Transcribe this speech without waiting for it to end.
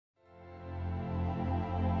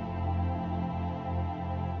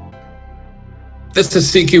This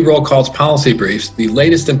is CQ Roll Call's Policy Briefs, the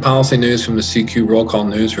latest in policy news from the CQ Roll Call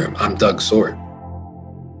newsroom. I'm Doug Sword.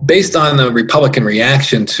 Based on the Republican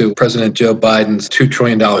reaction to President Joe Biden's $2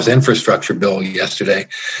 trillion infrastructure bill yesterday,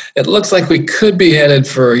 it looks like we could be headed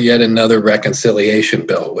for yet another reconciliation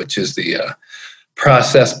bill, which is the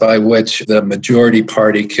process by which the majority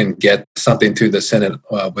party can get something through the Senate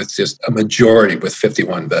with just a majority with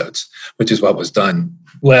 51 votes, which is what was done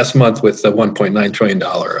last month with the $1.9 trillion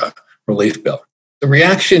relief bill. The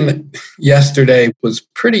reaction yesterday was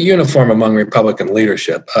pretty uniform among Republican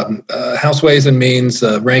leadership. House Ways and Means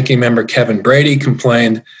ranking member Kevin Brady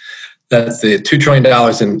complained that the $2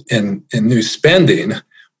 trillion in new spending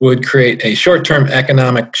would create a short-term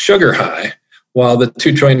economic sugar high, while the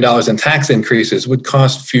 $2 trillion in tax increases would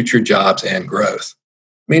cost future jobs and growth.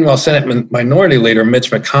 Meanwhile, Senate Minority Leader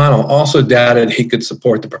Mitch McConnell also doubted he could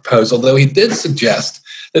support the proposal, though he did suggest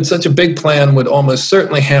that such a big plan would almost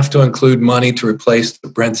certainly have to include money to replace the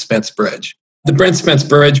Brent Spence Bridge. The Brent Spence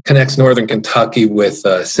Bridge connects northern Kentucky with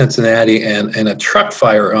Cincinnati, and a truck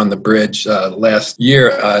fire on the bridge last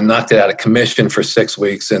year knocked it out of commission for 6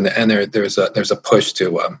 weeks, and there's a push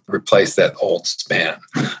to replace that old span.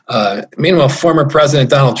 Meanwhile, former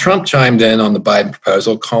President Donald Trump chimed in on the Biden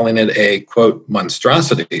proposal, calling it a, quote,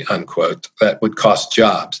 monstrosity, unquote, that would cost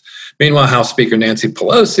jobs. Meanwhile, House Speaker Nancy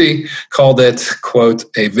Pelosi called it, quote,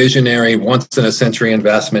 a visionary, once-in-a-century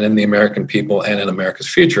investment in the American people and in America's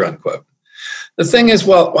future, unquote. The thing is,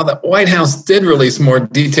 while the White House did release more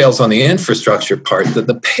details on the infrastructure part, that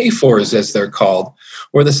the pay-fors, as they're called,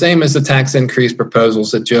 were the same as the tax increase proposals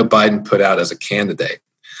that Joe Biden put out as a candidate.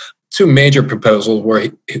 Two major proposals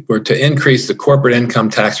were to increase the corporate income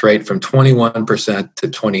tax rate from 21% to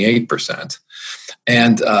 28%.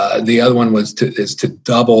 And the other one is to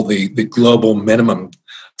double the global minimum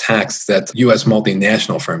tax that U.S.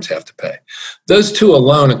 multinational firms have to pay. Those two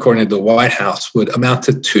alone, according to the White House, would amount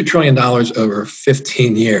to $2 trillion over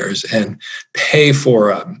 15 years and pay for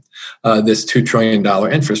this $2 trillion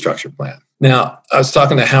infrastructure plan. Now, I was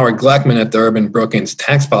talking to Howard Gleckman at the Urban Brookings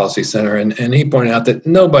Tax Policy Center, and he pointed out that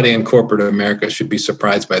nobody in corporate America should be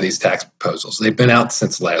surprised by these tax proposals. They've been out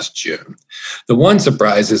since last June. The one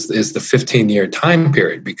surprise is the 15-year time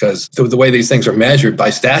period, because the way these things are measured by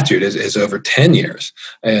statute is over 10 years.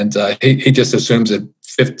 And he just assumes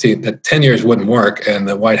that 10 years wouldn't work, and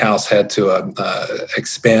the White House had to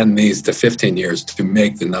expand these to 15 years to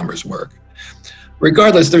make the numbers work.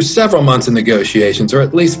 Regardless, there's several months in negotiations, or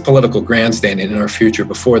at least political grandstanding in our future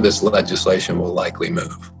before this legislation will likely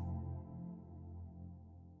move.